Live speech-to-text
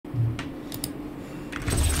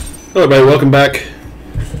Hello everybody, welcome back.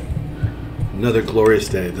 Another glorious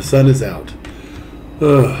day. The sun is out.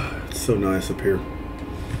 It's so nice up here.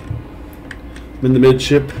 I'm in the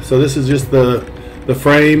midship. So this is just the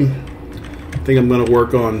frame. I think I'm going to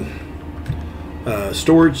work on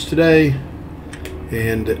storage today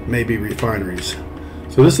and maybe refineries.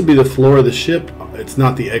 So this will be the floor of the ship. It's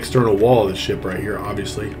not the external wall of the ship right here,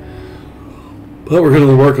 obviously. But we're going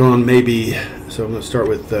to work on maybe, so I'm going to start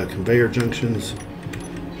with conveyor junctions.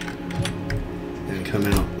 Come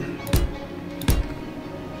out,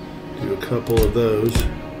 do a couple of those,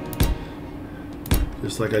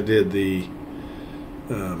 just like I did the,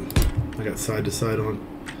 I got side to side on,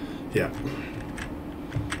 yeah.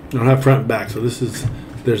 I don't have front and back, so this is,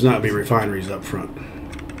 there's not be refineries up front.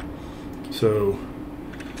 So,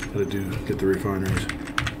 gotta get the refineries.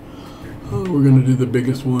 Oh, we're gonna do the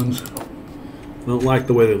biggest ones. I don't like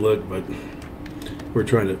the way they look, but we're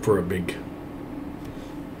trying it for a big.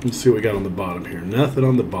 Let's see what we got on the bottom here. Nothing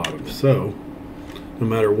on the bottom. So, no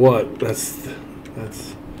matter what, that's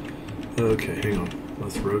okay. Hang on.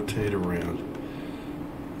 Let's rotate around.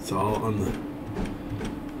 It's all on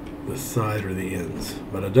the side or the ends,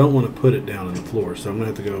 but I don't want to put it down on the floor, so I'm gonna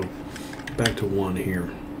have to go back to one here.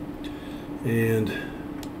 And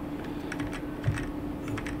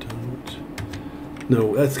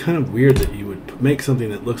no, that's kind of weird that you would make something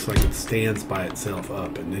that looks like it stands by itself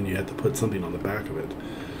up, and then you have to put something on the back of it.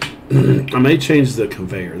 I may change the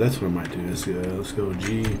conveyor. That's what I might do. Let's go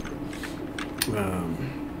G.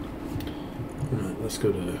 Let's go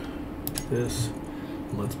to this.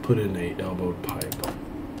 And let's put in a elbowed pipe.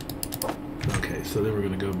 Okay, so then we're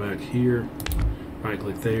going to go back here. Right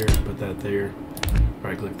click there. Put that there.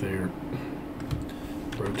 Right click there.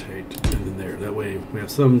 Rotate, and then there. That way we have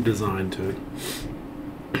some design to it.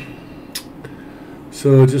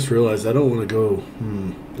 So I just realized I don't want to go.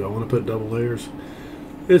 Do I want to put double layers?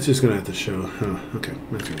 It's just going to have to show. Okay,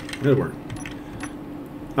 that's good. That'll work.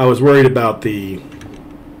 I was worried about the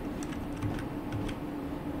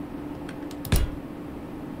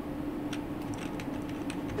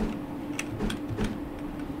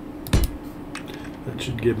that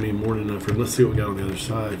should give me more than enough room. Let's see what we got on the other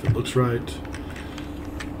side. If it looks right,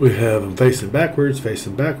 we have them facing backwards,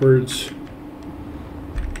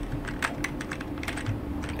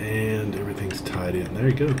 and everything's tied in. There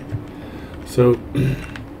you go. So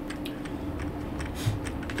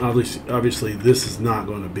obviously this is not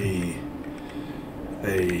going to be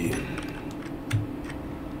a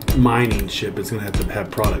mining ship. It's going to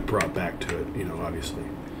have product brought back to it, you know, obviously.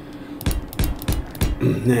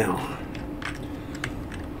 Now,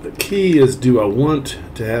 the key is, do I want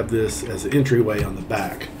to have this as an entryway on the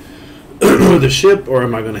back of the ship, or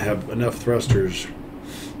am I going to have enough thrusters?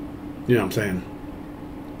 You know what I'm saying?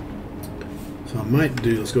 So I might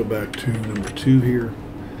do, let's go back to number 2 here.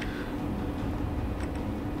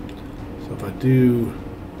 So if I do,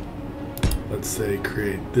 let's say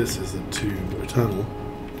create this as a tube, a tunnel.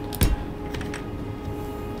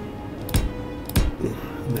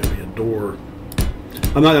 And there'll be a door.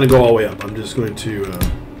 I'm not going to go all the way up. I'm just going to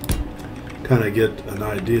kind of get an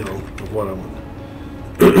idea of what I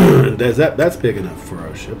want. That's big enough for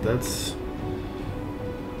our ship. That's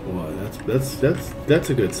that's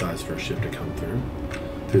a good size for a ship to come through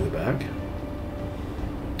the back.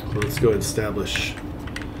 So let's go and establish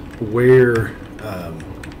where I'm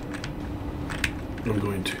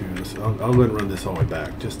going to. I'll go ahead and run this all the way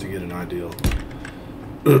back just to get an idea.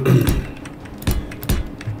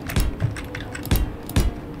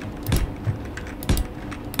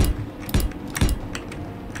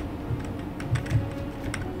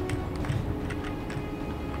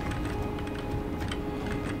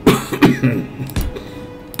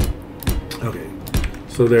 Okay,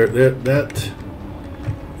 so that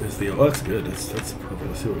is the, oh, that's good. That's perfect.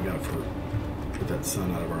 Let's see what we got for get that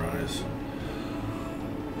sun out of our eyes.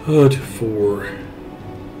 2, 4,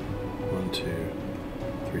 1, 2,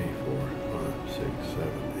 3, 4, 5, 6, 7,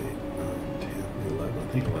 8, 9, 10, 11. I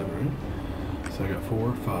think 11, right? So I got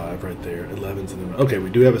 4, 5 right there. 11's in the, okay, we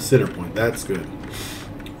do have a center point. That's good.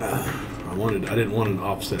 I didn't want an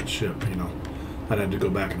offset ship, you know. I'd have to go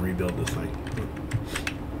back and rebuild this thing.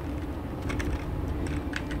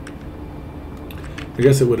 I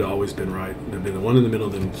guess it would have always been right. There'd be the one in the middle,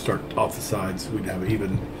 then start off the sides. We'd have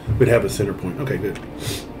a center point. Okay, good.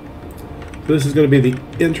 So this is going to be the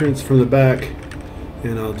entrance from the back,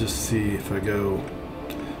 and I'll just see if I go.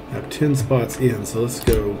 I have 10 spots in, so let's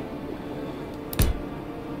go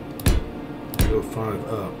 5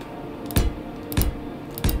 up.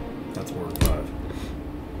 That's more than 5.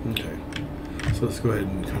 Okay. So let's go ahead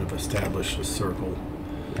and kind of establish a circle.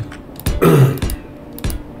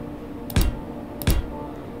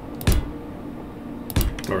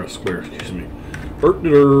 or a square, excuse me.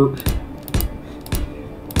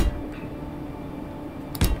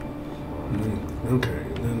 Okay,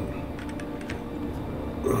 and then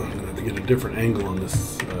I'm gonna have to get a different angle on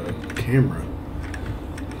this camera.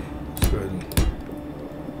 Let's go ahead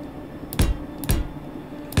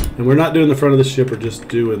and we're not doing the front of the ship, we're just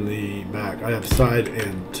doing the back. I have side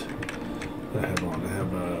and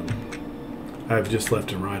I have just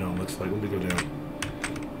left and right on, looks like. Let me go down.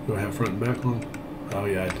 Do I have front and back on? Oh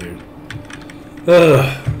yeah, I do.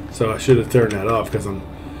 So I should have turned that off because I'm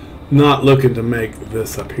not looking to make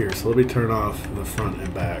this up here. So let me turn off the front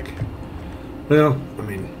and back. Well, I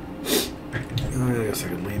mean, I guess I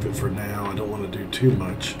could leave it for now. I don't want to do too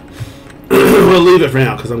much. We'll leave it for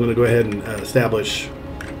now because I'm going to go ahead and establish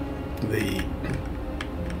the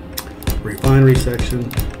refinery section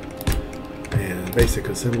and basic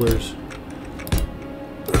assemblers.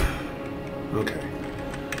 Okay,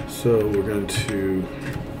 so we're going to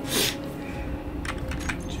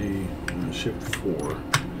ship 4.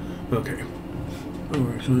 Okay. Oh,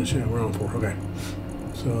 we're on 4. Okay.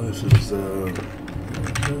 So this is so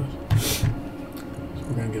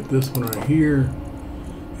we're going to get this one right here,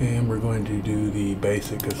 and we're going to do the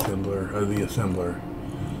basic assembler, or the assembler.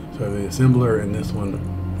 So the assembler and this one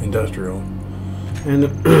industrial. And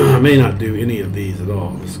I may not do any of these at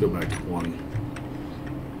all. Let's go back to 1.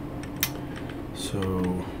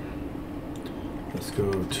 So let's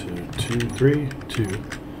go to 2, 3, 2.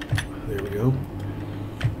 There we go.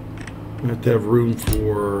 We have to have room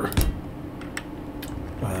for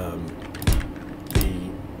the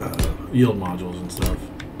yield modules and stuff.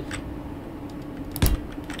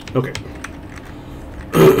 Okay.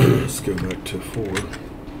 Let's go back to 4.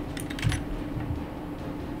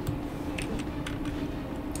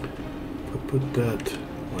 Put that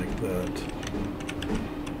like that.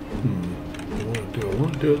 I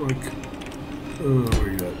want to do it like. Where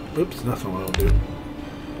you at? Oops, that's not what I'll do.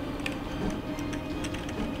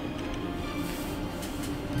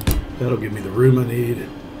 That'll give me the room I need.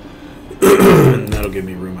 And that'll give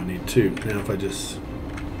me room I need too. Now if I just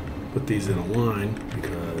put these in a line,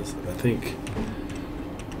 because I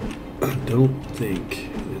don't think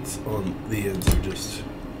it's on the ends are just,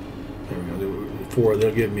 there we go. 4,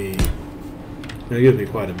 they'll give me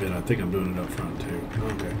quite a bit. I think I'm doing it up front too.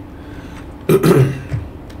 Okay.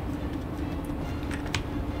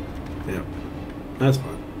 Yeah, that's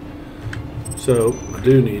fine. So I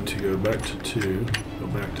do need to go back to 2, go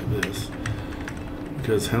back to this,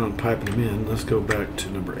 because how I'm piping them in. Let's go back to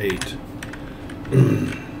number 8.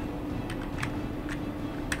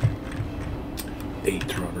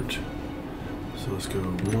 8, Robert. So let's go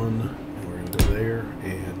 1, and we're going to go there,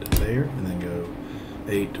 and then go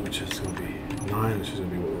 8, which is going to be 9, which is going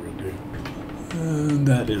to be what we're going to do. And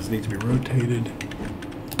that needs to be rotated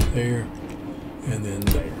there, and then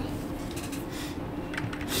there.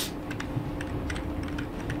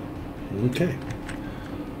 Okay.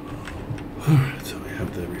 Alright, so we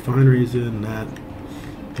have the refineries in that.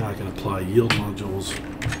 Now I can apply yield modules.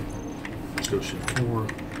 Let's go shift 4.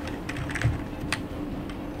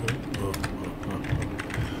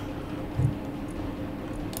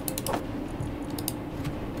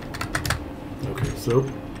 Okay, so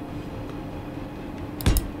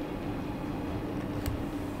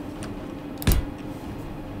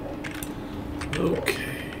okay.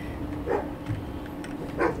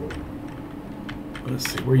 Let's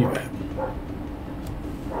see, where you at?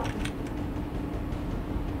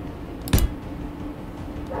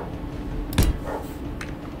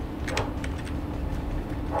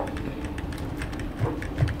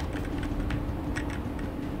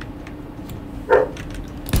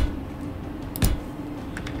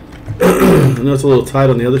 I know it's a little tight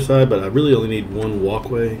on the other side, but I really only need one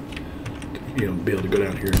walkway to, be able to go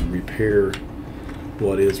down here and repair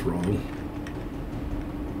what is wrong.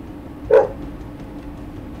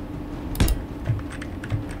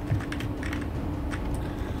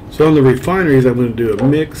 So on the refineries, I'm going to do a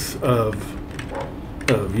mix of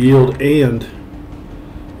yield and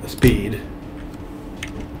speed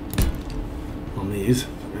on these,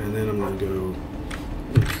 and then I'm going to go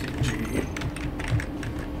G.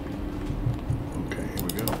 Okay, here we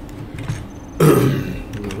go.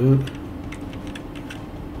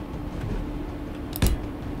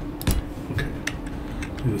 Okay,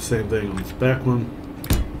 do the same thing on this back one.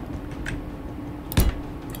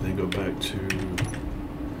 Then go back to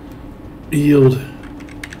yield.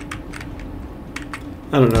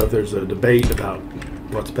 I don't know if there's a debate about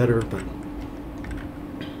what's better, but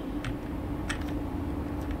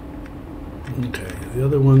okay. The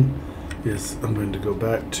other one is I'm going to go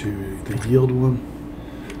back to the yield one,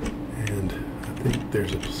 and I think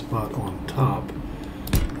there's a spot on top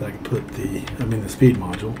I can put the speed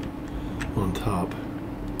module on top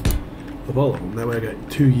of all of them. That way I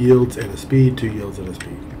got 2 yields and a speed, 2 yields and a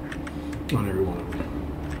speed on every one of them.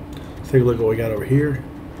 Let's take a look at what we got over here.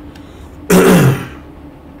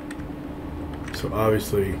 So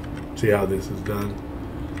obviously, see how this is done?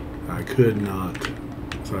 I could not,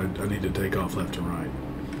 so I need to take off left and right.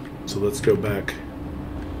 So let's go back.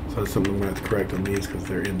 So that's something I'm going to have to correct on these because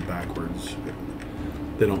they're in backwards.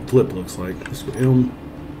 They don't flip, looks like. Let's go M.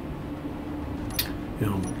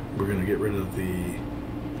 We're going to get rid of the,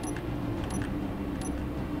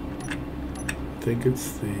 I think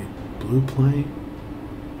it's the blue plane.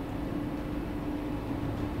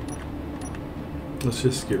 Let's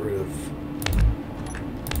just get rid of,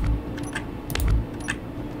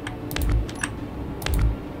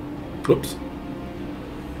 whoops.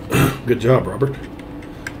 Good job, Robert.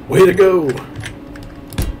 Way to go.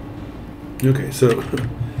 Okay, so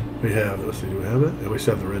we have, let's see, do we have it? Yeah, we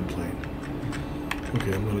still have the red plane.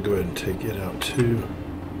 Okay, I'm going to go ahead and take it out too.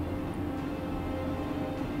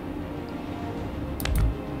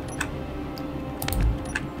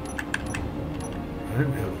 Alright,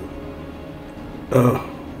 we have, oh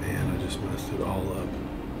man, I just messed it all up.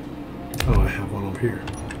 Oh, I have one over here.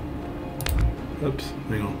 Oops,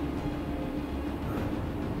 hang on.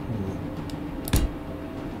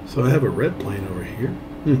 So I have a red plane over here.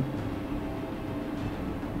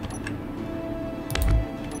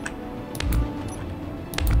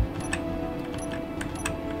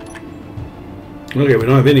 Okay, we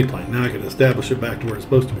don't have any plane. Now I can establish it back to where it's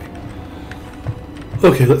supposed to be.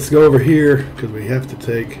 Okay, let's go over here because we have to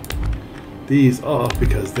take these off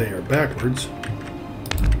because they are backwards.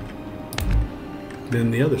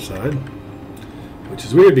 Then the other side, which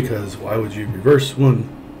is weird because why would you reverse one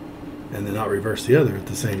and then not reverse the other at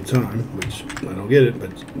the same time? Which I don't get it,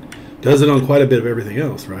 but does it on quite a bit of everything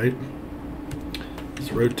else, right?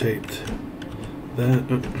 Let's rotate that.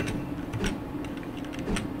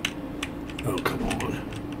 Oh, come on.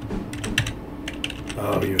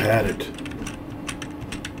 Oh, you had it.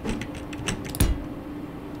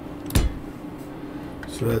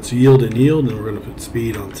 So that's yield and yield, and we're going to put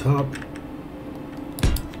speed on top.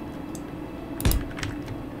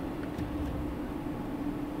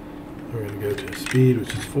 We're going to go to speed,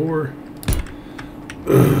 which is 4.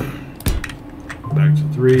 Back to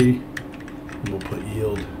 3. And we'll put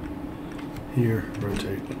yield here.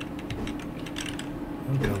 Rotate.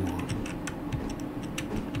 Oh, come on.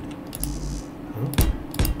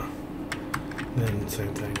 Then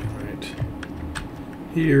same thing right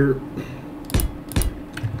here,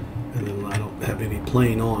 and then I don't have any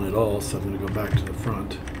plane on at all, so I'm going to go back to the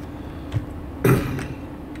front.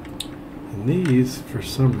 And these, for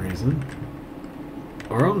some reason,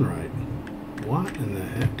 are on right. What in the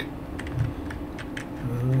heck?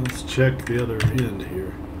 Let's check the other end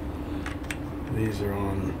here. These are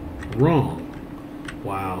on wrong.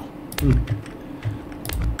 Wow.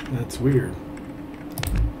 That's weird.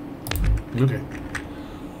 Okay,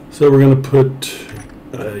 so we're going to put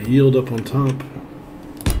yield up on top,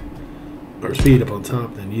 or speed up on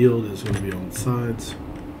top, then yield is going to be on the sides.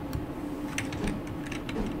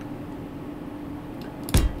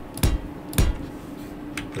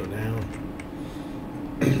 Go down.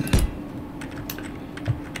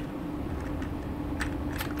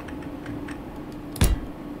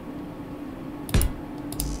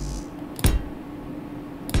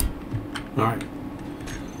 All right.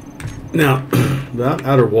 Now, that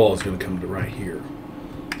outer wall is going to come to right here.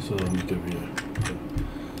 So let me give you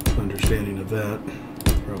an understanding of that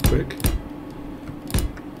real quick.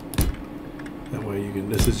 That way you can,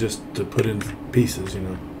 this is just to put in pieces, you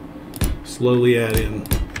know. Slowly add in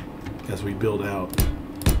as we build out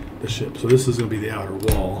the ship. So this is going to be the outer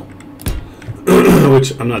wall,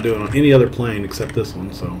 which I'm not doing on any other plane except this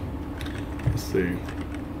one. So let's see.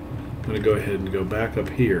 I'm going to go ahead and go back up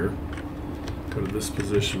here. Go to this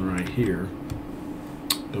position right here.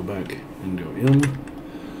 Go back and go in.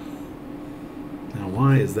 Now,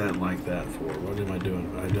 why is that like that for? What am I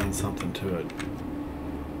doing? I've done something to it.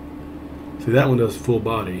 See, that one does full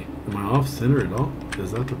body. Am I off center at all?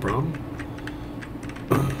 Is that the problem?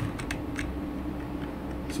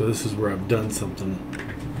 So this is where I've done something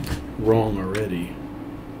wrong already.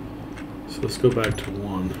 So let's go back to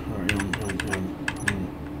 1. Or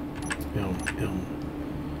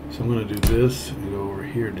So I'm going to do this and go over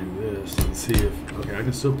here, do this, and see if, okay, I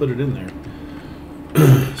can still put it in there.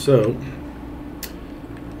 So,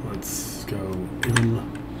 let's go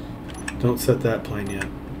don't set that plane yet.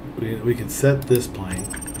 We can set this plane.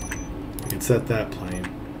 We can set that plane.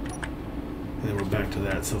 And then we're back to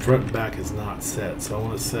that. So front and back is not set. So I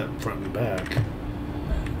want to set front and back.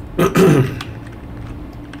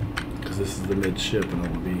 because this is the midship and I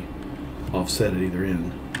want to be offset at either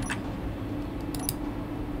end.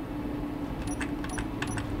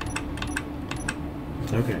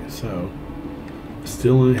 Okay, so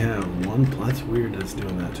still only have one. That's weird that's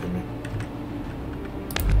doing that to me.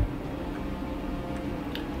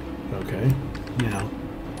 Okay, now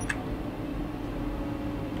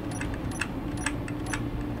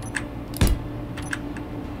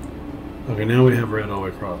okay, now we have red all the way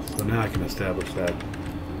across, so now I can establish that.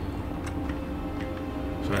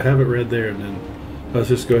 So I have it red there, and then let's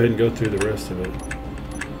just go ahead and go through the rest of it.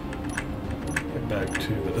 Get back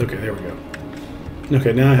to the, okay, there we go.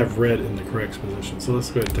 Okay, now I have red in the correct position. So let's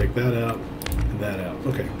go ahead and take that out and that out.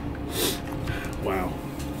 Okay. Wow.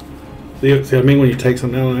 See what I mean when you take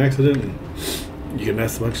something out on accident and you can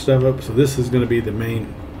mess a bunch of stuff up? So this is going to be the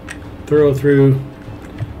main throw through.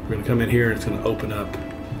 We're going to come in here and it's going to open up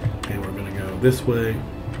and we're going to go this way.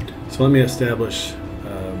 So let me establish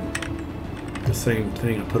the same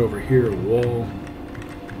thing I put over here, a wall.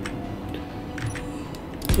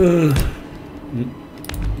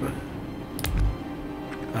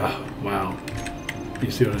 Wow. You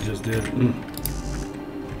see what I just did?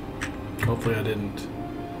 Hopefully I didn't.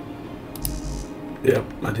 Yep,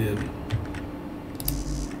 I did.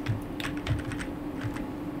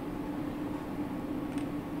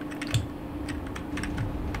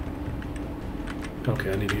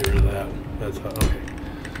 Okay, I need to get rid of that. That's okay.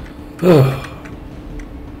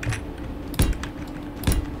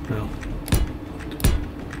 Well,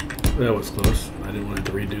 that was close. I didn't want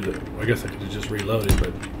to have to redo that. I guess I could have just reloaded,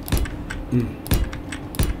 but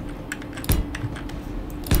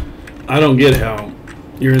I don't get how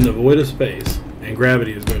you're in the void of space and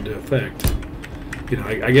gravity is going to affect. You know,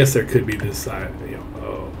 I guess there could be this side. You know,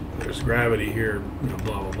 oh, there's gravity here. You know,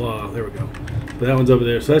 blah blah blah. There we go. So that one's over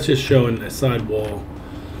there. So that's just showing a side wall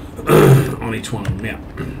on each one of them. Yeah.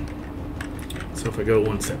 So if I go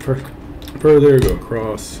one step further, go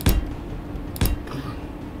across.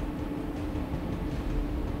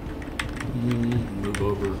 Move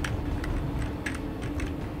over.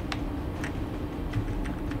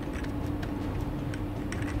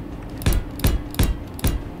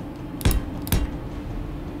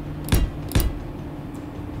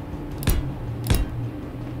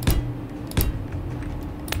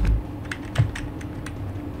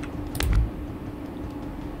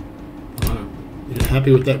 You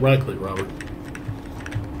happy with that right click, Robert?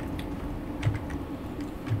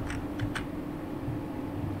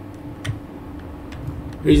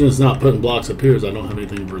 The reason it's not putting blocks up here is I don't have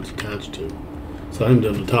anything for it to attach to. So I'm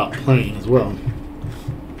doing the top plane as well.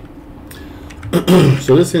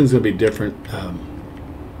 So this end's going to be different. I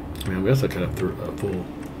mean, I guess I could have a full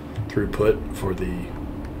throughput for the,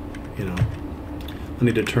 you know, I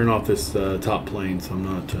need to turn off this top plane so I'm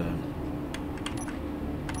not,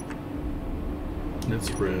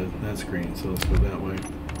 that's red, that's green, so let's go that way.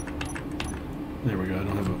 There we go, I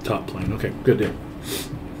don't have a top plane. Okay, good deal.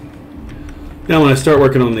 Now when I start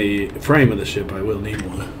working on the frame of the ship, I will need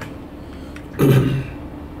one.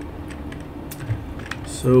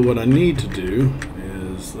 So what I need to do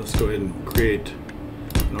is, let's go ahead and create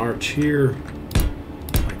an arch here,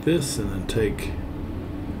 like this, and then take,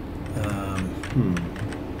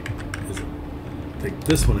 take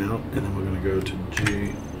this one out, and then we're going to go to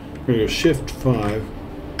G. We're going to go Shift 5,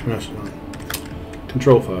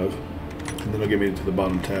 Control 5, and then it'll get me to the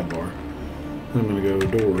bottom tab bar. I'm going to go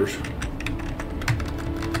Doors. I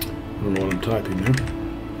don't know what I'm typing now.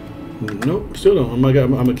 Nope, still don't. I'm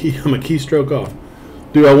a keystroke off.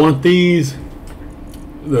 Do I want these?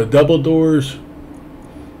 The double doors.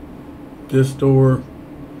 This door.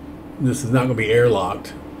 This is not going to be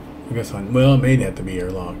airlocked. I guess well, it may have to be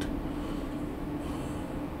airlocked.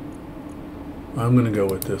 I'm going to go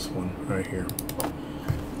with this one right here.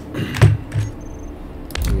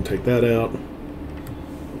 I'm going to take that out.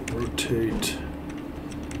 Rotate.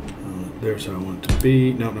 There's how I want it to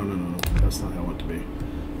be. No. That's not how I want it to be. I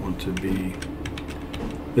want it to be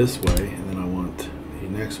this way, and then I want the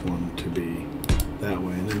next one to be that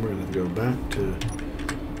way. And then we're going to go back to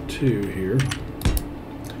 2 here,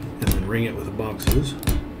 and then ring it with the boxes.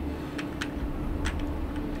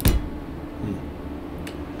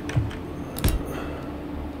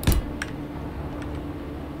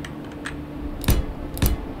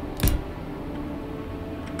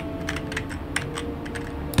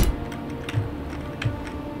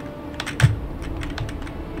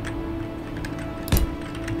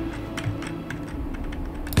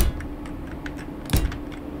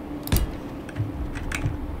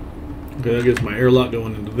 Okay, that gets my airlock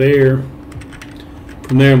going into there.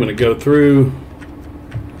 From there, I'm going to go through.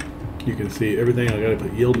 You can see everything. I got to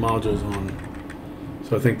put yield modules on. So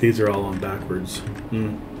So I think these are all on backwards. So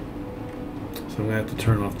I'm gonna have to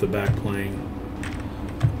turn off the back plane.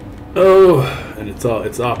 Oh, and it's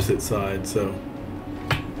opposite side. So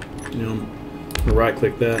you know, I'm gonna right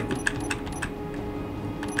click that.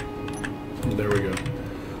 And there we go.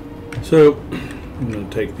 So I'm gonna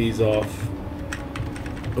take these off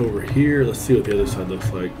over here. Let's see what the other side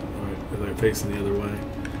looks like. All right, if I'm facing the other way.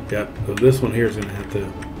 Yeah. So this one here is gonna have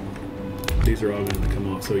to. These are all going to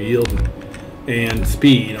come off. So yield and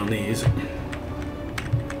speed on these.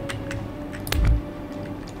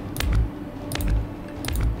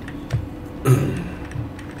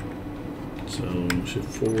 So shift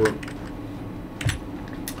 4.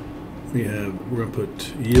 We're going to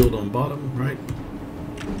put yield on bottom, right?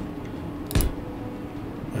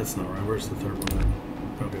 That's not right. Where's the third one at?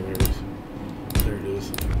 Okay, there it is. There it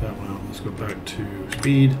is. Take that one out. Let's go back to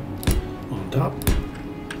speed on top.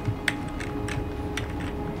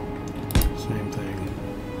 Same thing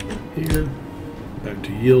here. Back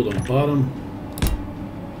to yield on bottom.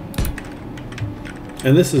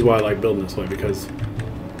 And this is why I like building this way, because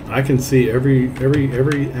I can see every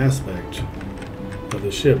aspect of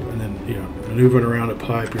the ship, and then maneuvering around a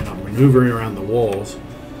pipe, you're not maneuvering around the walls.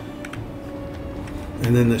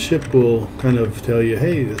 And then the ship will kind of tell you,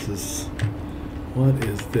 hey, what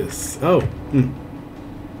is this? Oh,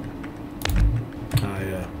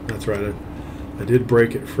 that's right. I did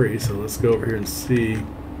break it free, so let's go over here and see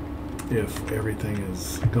if everything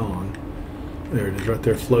is gone. There it is, right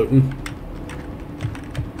there floating.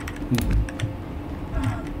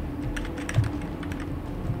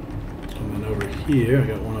 And then over here, I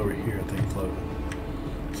got one over here, I think, floating.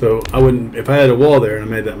 So I wouldn't, if I had a wall there and I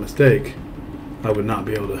made that mistake, I would not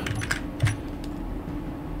be able to.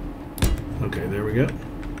 Okay, there we go.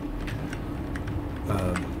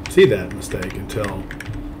 See that mistake until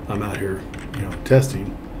I'm out here,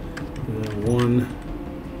 testing. One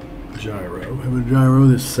gyro. Have a gyro.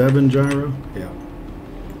 There's 7 gyro. Yeah.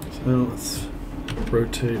 So let's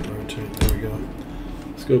rotate. There we go.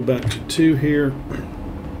 Let's go back to 2 here.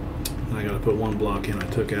 And I got to put 1 block in. I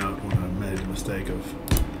took out when I made the mistake of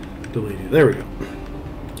deleting it. There we go.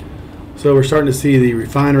 So we're starting to see the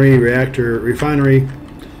refinery reactor. Refinery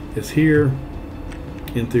is here,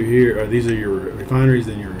 in through here. These are your refineries,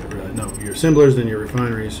 then your your assemblers, then your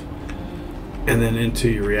refineries, and then into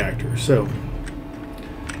your reactor. So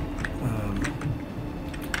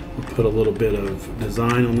we'll put a little bit of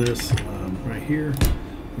design on this right here.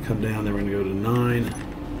 We come down, then we're going to go to 9.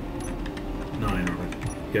 Robert.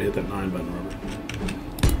 You gotta hit that 9 button, Robert.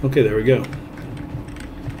 Okay, there we go.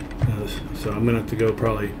 So I'm going to have to go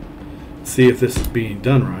probably see if this is being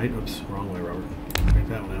done right. Oops, wrong way, Robert. Take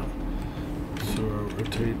that one out. So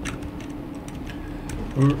rotate.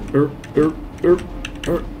 Oh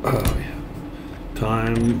yeah.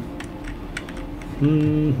 Time.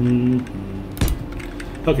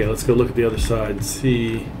 Okay, let's go look at the other side and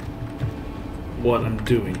see what I'm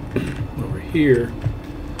doing over here.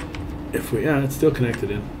 If we, it's still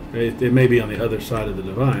connected in. It may be on the other side of the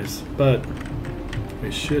device, but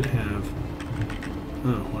we should have.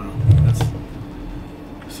 Oh wow,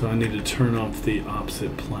 so I need to turn off the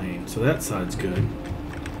opposite plane. So that side's good.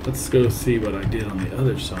 Let's go see what I did on the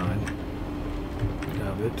other side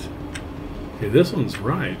of it. Okay, this one's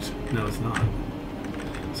right. No, it's not.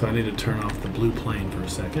 So I need to turn off the blue plane for a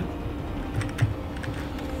second.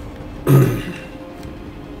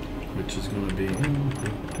 Which is going to be...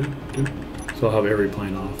 So I'll have every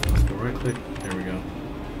plane off. Let's go right click. There we go.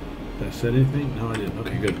 Did I set anything? No, I didn't.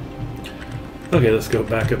 Okay, good. Okay, let's go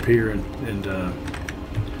back up here and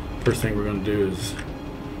first thing we're going to do is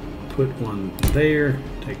put one there,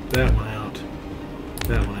 take that one out,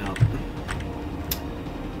 that one out.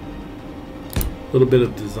 A little bit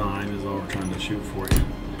of design is all we're trying to shoot for you.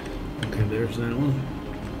 Okay, there's that one.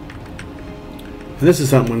 And this is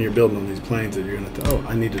something when you're building on these planes that you're going to,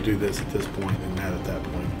 I need to do this at this point and that at that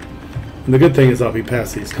point. And the good thing is I'll be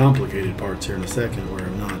past these complicated parts here in a second where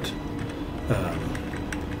I'm not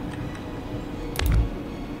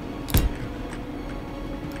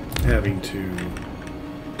having to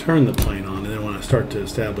turn the plane on, and then when I start to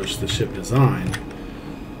establish the ship design,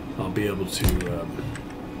 I'll be able to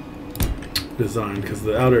design, because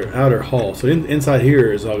the outer hull, so inside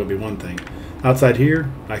here is all going to be one thing. Outside here,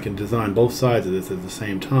 I can design both sides of this at the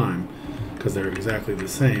same time because they're exactly the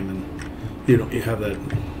same, and you have that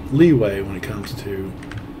leeway when it comes to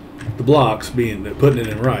the blocks putting it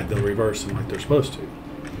in right. They'll reverse them like they're supposed to.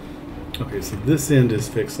 Okay, so this end is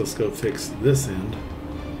fixed. Let's go fix this end.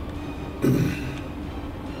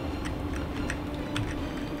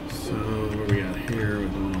 So what we got here, we're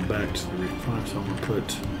going back to the refine. So I'm going to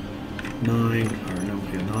put 9, or no,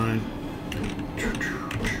 yeah, 9.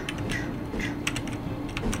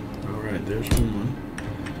 Alright, there's one.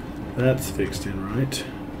 That's fixed in right.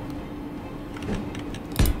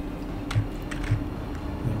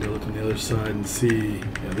 I'm going to look on the other side and see.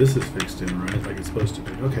 Yeah, this is fixed in right, like it's supposed to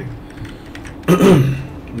be. Okay.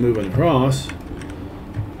 Moving across.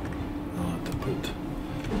 I'll have to put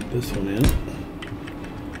this one in.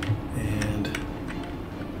 And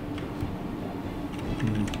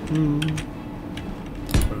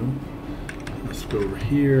let's go over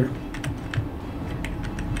here.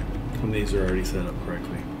 And these are already set up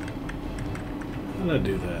correctly. How did I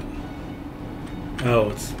do that? Oh,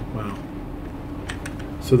 it's, wow.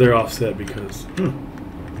 So they're offset because,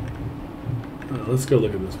 let's go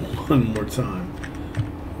look at this one more time.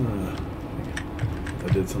 If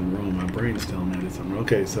I did something wrong, my brain's telling me I did something wrong.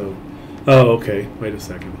 Okay, so, oh, okay, wait a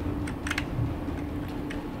second.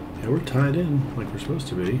 Yeah, we're tied in like we're supposed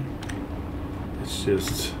to be. It's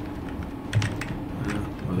just,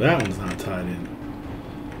 well, that one's not tied in.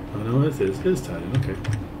 Oh, no, it is tied in, okay.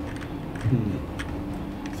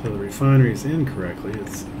 So the refinery is in correctly.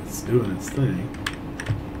 It's doing its thing.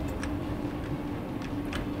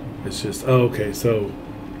 It's just, oh, okay, so,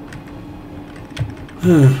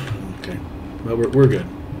 okay, well, we're good.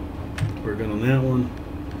 We're good on that one.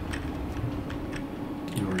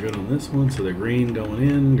 And we're good on this one, so they're green going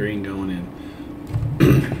in, green going in.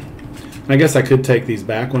 I guess I could take these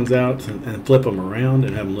back ones out and flip them around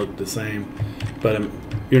and have them look the same, but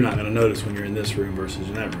you're not going to notice when you're in this room versus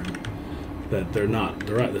in that room that they're not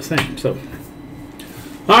the same. So,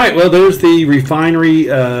 all right, well, there's the refinery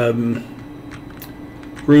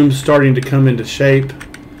room starting to come into shape.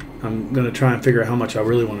 I'm going to try and figure out how much I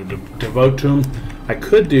really want to devote to them. I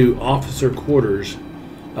could do officer quarters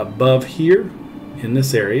above here in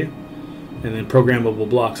this area, and then programmable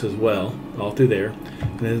blocks as well, all through there.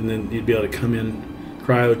 And then you'd be able to come in,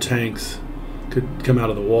 cryo tanks could come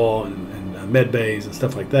out of the wall, and med bays and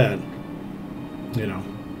stuff like that, you know.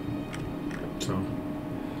 So,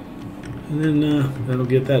 and then that'll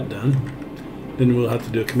get that done. Then we'll have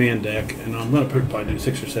to do a command deck, and I'm going to probably do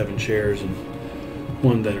 6 or 7 chairs, and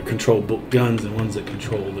one that control guns and ones that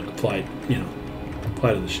control the flight, you know,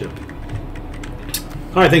 flight of the ship.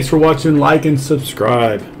 All right, thanks for watching. Like and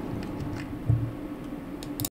subscribe.